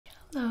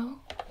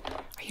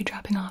you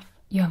dropping off?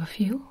 You have a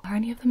few? Are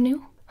any of them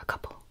new? A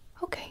couple.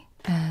 Okay.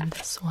 And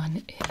this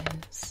one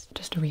is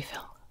just a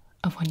refill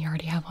of one you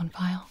already have on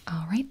file.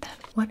 All right then.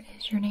 What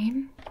is your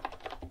name?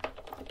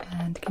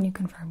 And can you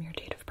confirm your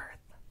date of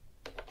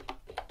birth?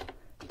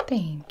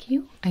 Thank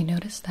you. I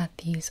noticed that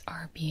these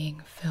are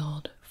being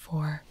filled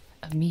for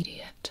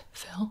immediate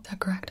fill. Is that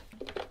correct?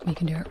 We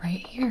can do it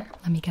right here.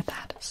 Let me get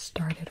that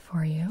started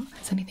for you.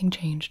 Has anything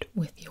changed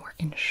with your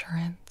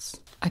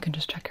insurance? I can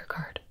just check your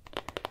card.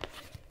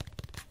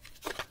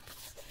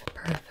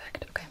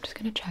 Perfect. Okay, I'm just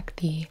gonna check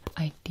the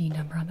ID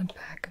number on the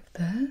back of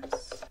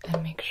this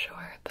and make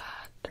sure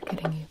that they're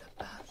getting you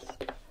the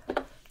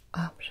best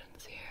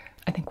options here.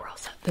 I think we're all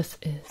set. This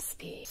is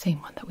the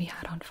same one that we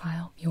had on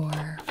file.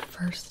 Your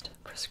first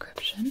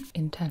prescription,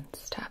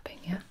 intense tapping,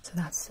 yeah? So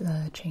that's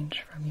the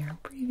change from your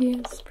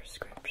previous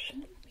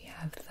prescription. We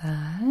have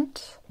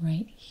that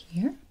right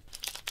here.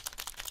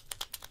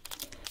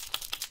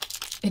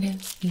 It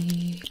is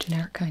the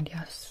generic kind,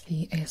 yes.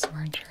 The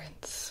ASMR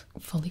insurance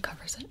fully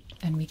covers it,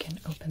 and we can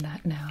open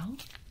that now.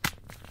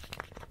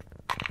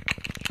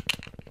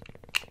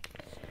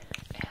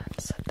 And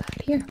set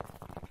that here.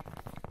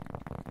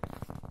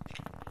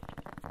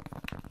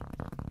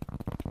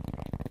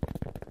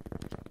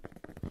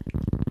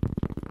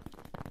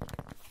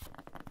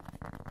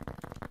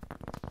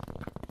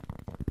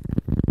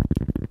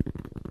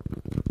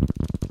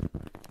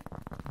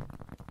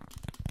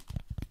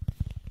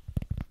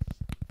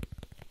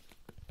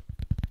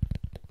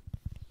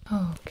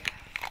 Okay,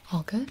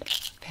 all good?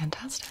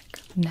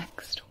 Fantastic.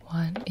 Next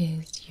one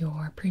is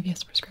your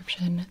previous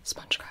prescription,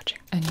 sponge scratching.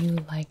 And you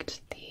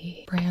liked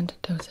the brand,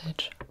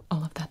 dosage,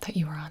 all of that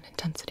you were on,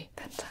 intensity.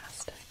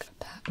 Fantastic.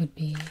 That would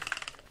be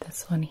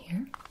this one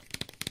here.